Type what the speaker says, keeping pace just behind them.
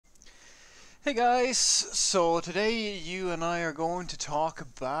Hey guys, so today you and I are going to talk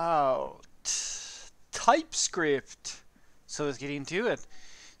about TypeScript. So let's get into it.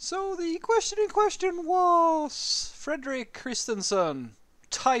 So the question in question was Frederick Christensen.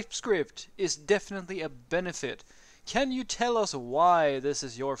 TypeScript is definitely a benefit. Can you tell us why this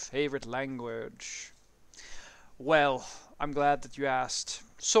is your favorite language? Well, I'm glad that you asked.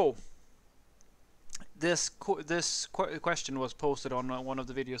 So, this question was posted on one of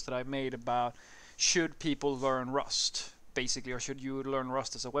the videos that I made about should people learn Rust basically, or should you learn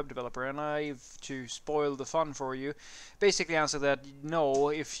Rust as a web developer? And I've, to spoil the fun for you, basically answered that no,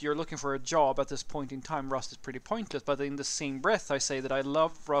 if you're looking for a job at this point in time, Rust is pretty pointless. But in the same breath, I say that I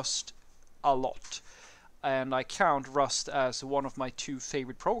love Rust a lot, and I count Rust as one of my two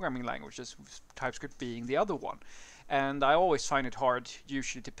favorite programming languages, TypeScript being the other one. And I always find it hard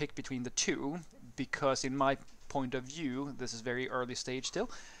usually to pick between the two because in my point of view, this is very early stage still,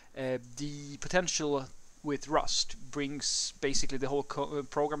 the potential with Rust brings basically the whole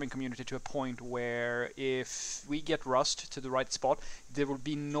programming community to a point where if we get Rust to the right spot, there will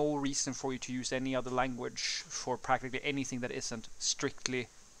be no reason for you to use any other language for practically anything that isn't strictly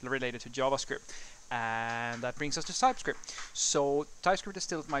related to JavaScript. And that brings us to TypeScript. So TypeScript is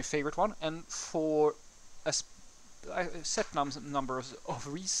still my favorite one, and for a set number of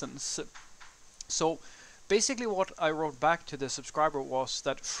reasons. So basically what I wrote back to the subscriber was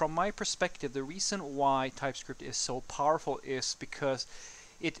that from my perspective, the reason why TypeScript is so powerful is because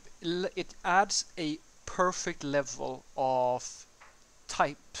it adds a perfect level of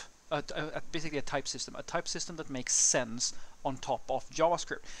type, basically a type system that makes sense on top of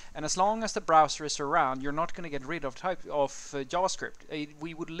JavaScript. And as long as the browser is around, you're not going to get rid of JavaScript.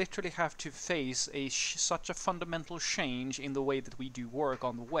 We would literally have to face such a fundamental change in the way that we do work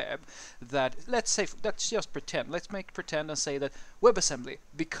on the web that let's just pretend. Let's pretend and say that WebAssembly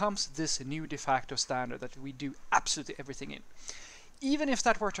becomes this new de facto standard that we do absolutely everything in. Even if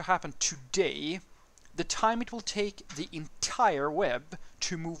that were to happen today, the time it will take the entire web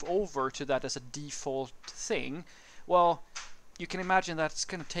to move over to that as a default thing, well, you can imagine that it's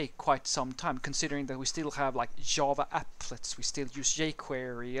going to take quite some time, considering that we still have like Java applets, we still use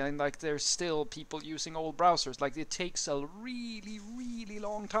jQuery, and like there's still people using old browsers. Like it takes a really, really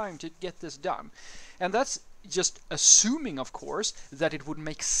long time to get this done. And that's just assuming, of course, that it would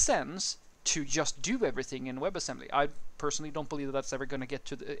make sense to just do everything in WebAssembly. I personally don't believe that that's ever going to get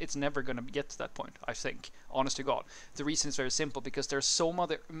to it's never going to get to that point, I think, honest to God. The reason is very simple, because there's so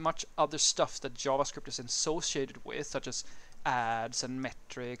much other stuff that JavaScript is associated with, such as ads and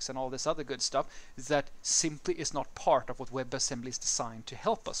metrics and all this other good stuff, that simply is not part of what WebAssembly is designed to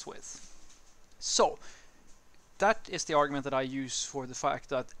help us with. So that is the argument that I use for the fact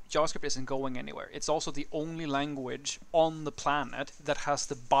that JavaScript isn't going anywhere. It's also the only language on the planet that has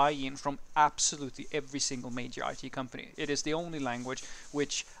the buy-in from absolutely every single major IT company. It is the only language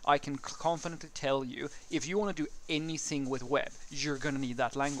which I can confidently tell you, if you want to do anything with web, you're going to need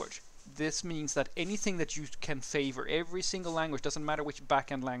that language. This means that anything that you can favor, every single language, doesn't matter which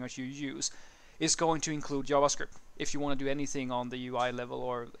backend language you use, is going to include JavaScript if you want to do anything on the UI level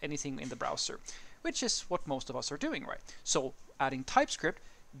or anything in the browser, which is what most of us are doing, right? So adding TypeScript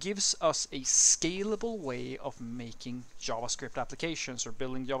gives us a scalable way of making JavaScript applications or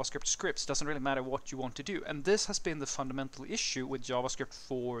building JavaScript scripts. Doesn't really matter what you want to do. And this has been the fundamental issue with JavaScript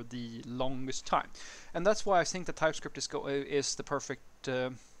for the longest time. And that's why I think that TypeScript is the perfect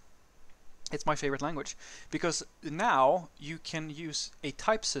it's my favorite language, because now you can use a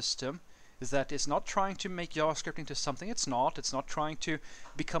type system that is not trying to make JavaScript into something it's not. It's not trying to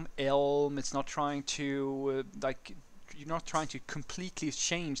become Elm. It's not trying to you're not trying to completely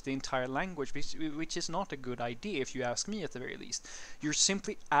change the entire language, which is not a good idea if you ask me, at the very least. You're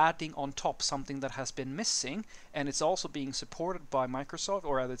simply adding on top something that has been missing, and it's also being supported by Microsoft,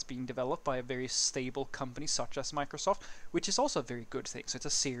 or rather it's being developed by a very stable company such as Microsoft, which is also a very good thing. So it's a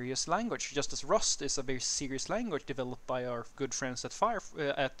serious language, just as Rust is a very serious language developed by our good friends at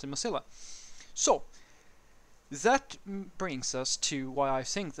Mozilla. So that brings us to why I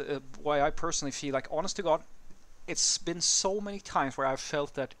think why I personally feel like, honest to God, it's been so many times where I've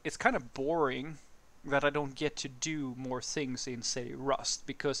felt that it's kind of boring that I don't get to do more things in, say, Rust,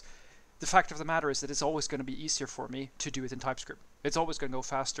 because the fact of the matter is that it's always going to be easier for me to do it in TypeScript. It's always going to go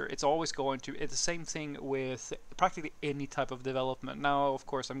faster. It's always going to... It's the same thing with practically any type of development. Now, of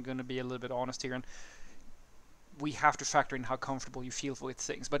course, I'm going to be a little bit honest here, and we have to factor in how comfortable you feel with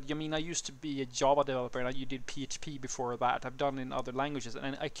things. But I mean, I used to be a Java developer, and you did PHP before that. I've done in other languages,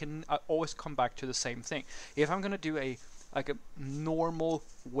 and I always come back to the same thing. If I'm going to do a normal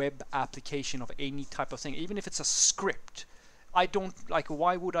web application of any type of thing, even if it's a script, I don't like.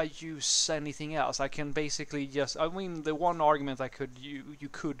 Why would I use anything else? I can basically just. I mean, the one argument you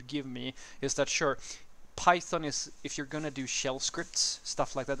could give me is that sure, Python is, if you're gonna do shell scripts,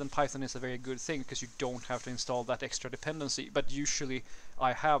 stuff like that, then Python is a very good thing because you don't have to install that extra dependency. But usually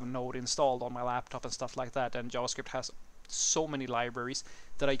I have Node installed on my laptop and stuff like that, and JavaScript has so many libraries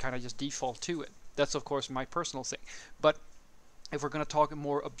that I kind of just default to it. That's of course my personal thing. But if we're gonna talk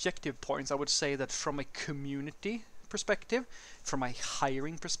more objective points, I would say that from a community perspective, from a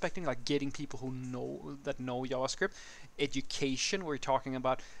hiring perspective, like getting people who know JavaScript, education, we're talking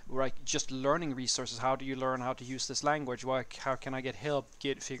about like just learning resources. How do you learn how to use this language? How can I get help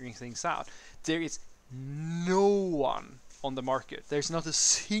figuring things out? There is no one on the market. There's not a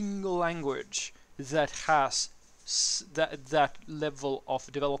single language that has that level of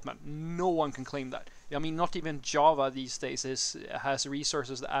development. No one can claim that. I mean, not even Java these days has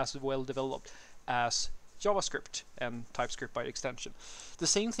resources as well developed as JavaScript and TypeScript by extension. The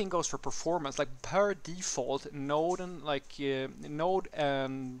same thing goes for performance. Like per default, Node and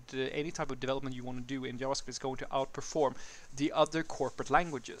any type of development you want to do in JavaScript is going to outperform the other corporate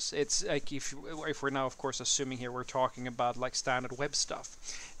languages. It's like if we're now of course assuming here we're talking about like standard web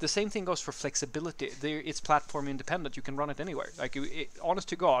stuff. The same thing goes for flexibility. It's platform independent. You can run it anywhere. Like honest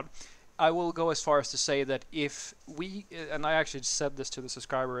to God, I will go as far as to say that if we, and I actually said this to the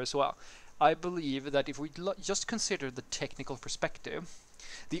subscriber as well, I believe that if we just consider the technical perspective,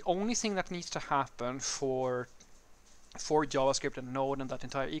 the only thing that needs to happen for JavaScript and Node and that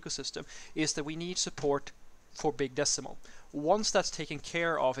entire ecosystem is that we need support for big decimal. Once that's taken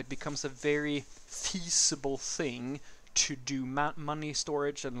care of, it becomes a very feasible thing to do money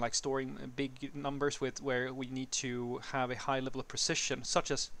storage and like storing big numbers with where we need to have a high level of precision,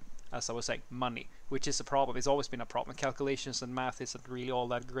 such as I was saying, money, which is a problem. It's always been a problem. Calculations and math isn't really all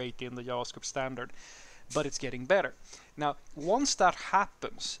that great in the JavaScript standard, but it's getting better. Now, once that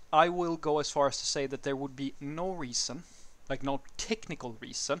happens, I will go as far as to say that there would be no reason, like no technical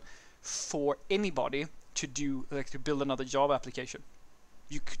reason, for anybody to build another Java application.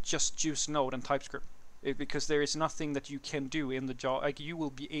 You could just use Node and TypeScript. Because there is nothing that you can do in the Java. Like you will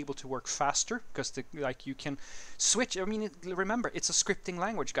be able to work faster because you can switch. I mean, remember, it's a scripting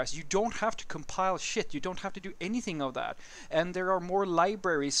language, guys. You don't have to compile shit. You don't have to do anything of that. And there are more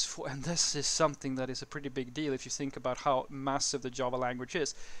libraries for. And this is something that is a pretty big deal if you think about how massive the Java language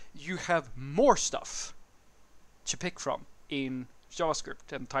is. You have more stuff to pick from in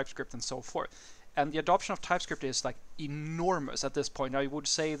JavaScript and TypeScript and so forth. And the adoption of TypeScript is like enormous at this point. I would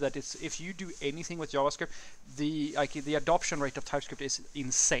say that if you do anything with JavaScript, the adoption rate of TypeScript is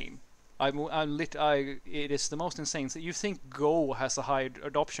insane. It is the most insane. So you think Go has a high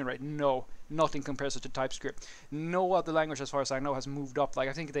adoption rate? No, not in comparison to TypeScript. No other language, as far as I know, has moved up. Like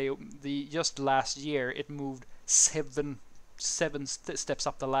I think just last year it moved seven steps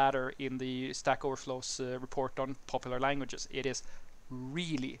up the ladder in the Stack Overflow's report on popular languages. It is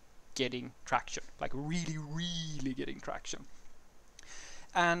really getting traction, like really getting traction.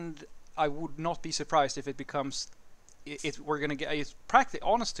 And I would not be surprised if it becomes we're gonna get it's practically,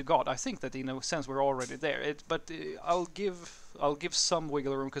 honest to God, I think that in a sense we're already there. But I'll give some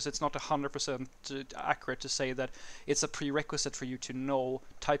wiggle room because it's not 100% accurate to say that it's a prerequisite for you to know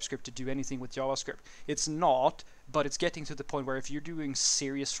TypeScript to do anything with JavaScript. It's not, but it's getting to the point where if you're doing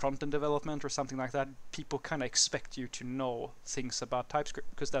serious front-end development or something like that, people kind of expect you to know things about TypeScript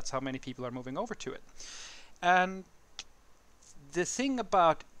because that's how many people are moving over to it. And the thing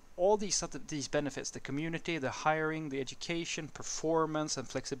about all these benefits, the community, the hiring, the education, performance and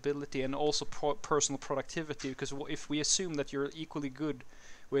flexibility, and also personal productivity, because if we assume that you're equally good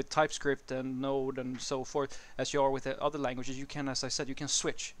with TypeScript and Node and so forth as you are with the other languages, you can, as I said, you can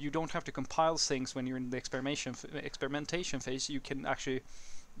switch. You don't have to compile things when you're in the experimentation phase. You can actually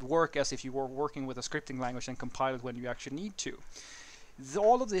work as if you were working with a scripting language and compile it when you actually need to.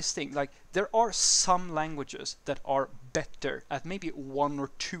 All of these things, like there are some languages that are better at maybe one or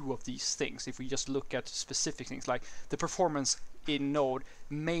two of these things. If we just look at specific things, like the performance in Node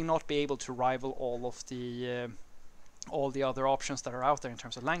may not be able to rival all the other options that are out there in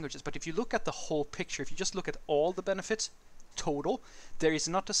terms of languages. But if you look at the whole picture, if you just look at all the benefits total, there is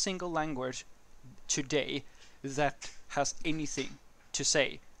not a single language today that has anything to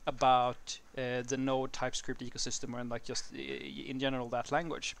say about the Node TypeScript ecosystem and like just in general that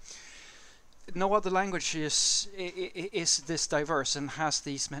language. No other language is this diverse and has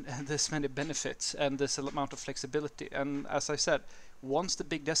this many benefits and this amount of flexibility. And as I said, once the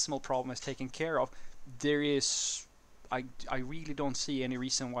big decimal problem is taken care of, there is I really don't see any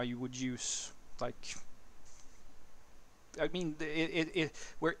reason why you would use like. I mean,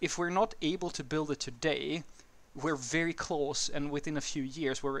 if we're not able to build it today, we're very close, and within a few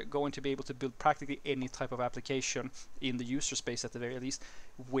years we're going to be able to build practically any type of application in the user space at the very least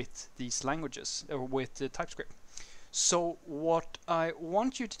with these languages, or with the TypeScript. So what I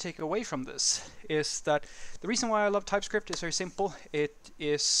want you to take away from this is that the reason why I love TypeScript is very simple. It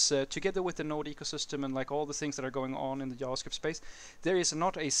is together with the Node ecosystem and like all the things that are going on in the JavaScript space, there is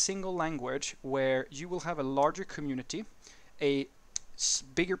not a single language where you will have a larger community, a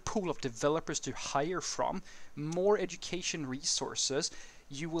bigger pool of developers to hire from, more education resources.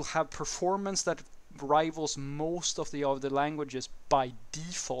 You will have performance that rivals most of the other languages by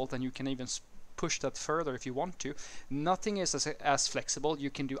default, and you can even push that further if you want to. Nothing is as flexible.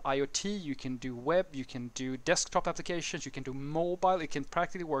 You can do IoT, you can do web, you can do desktop applications, you can do mobile. It can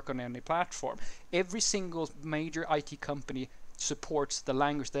practically work on any platform. Every single major IT company supports the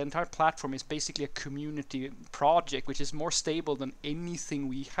language. The entire platform is basically a community project, which is more stable than anything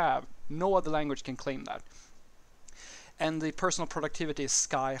we have. No other language can claim that. And the personal productivity is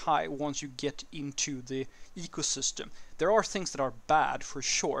sky high once you get into the ecosystem. There are things that are bad for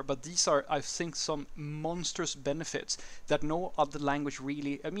sure, but these are, I think, some monstrous benefits that no other language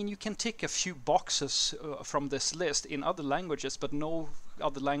really. I mean, you can tick a few boxes from this list in other languages, but no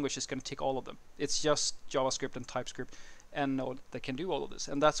other language is going to tick all of them. It's just JavaScript and TypeScript and Node that can do all of this.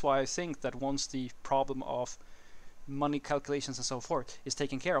 And that's why I think that once the problem of money calculations and so forth is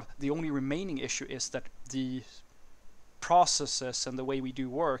taken care of, the only remaining issue is that the processes and the way we do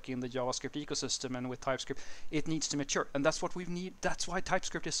work in the JavaScript ecosystem and with TypeScript, it needs to mature. And that's what we need. That's why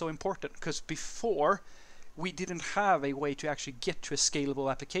TypeScript is so important, because before we didn't have a way to actually get to a scalable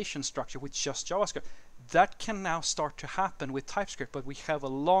application structure with just JavaScript. That can now start to happen with TypeScript, but we have a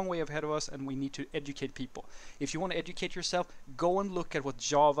long way ahead of us, and we need to educate people. If you want to educate yourself, go and look at what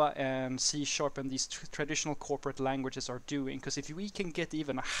Java and C# and these traditional corporate languages are doing, because if we can get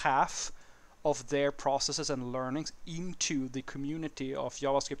even half of their processes and learnings into the community of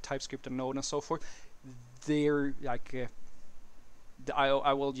JavaScript, TypeScript, and Node and so forth, they're like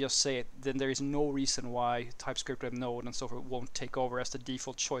I will just say it, then there is no reason why TypeScript and Node and so forth won't take over as the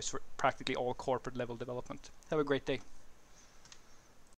default choice for practically all corporate level development. Have a great day.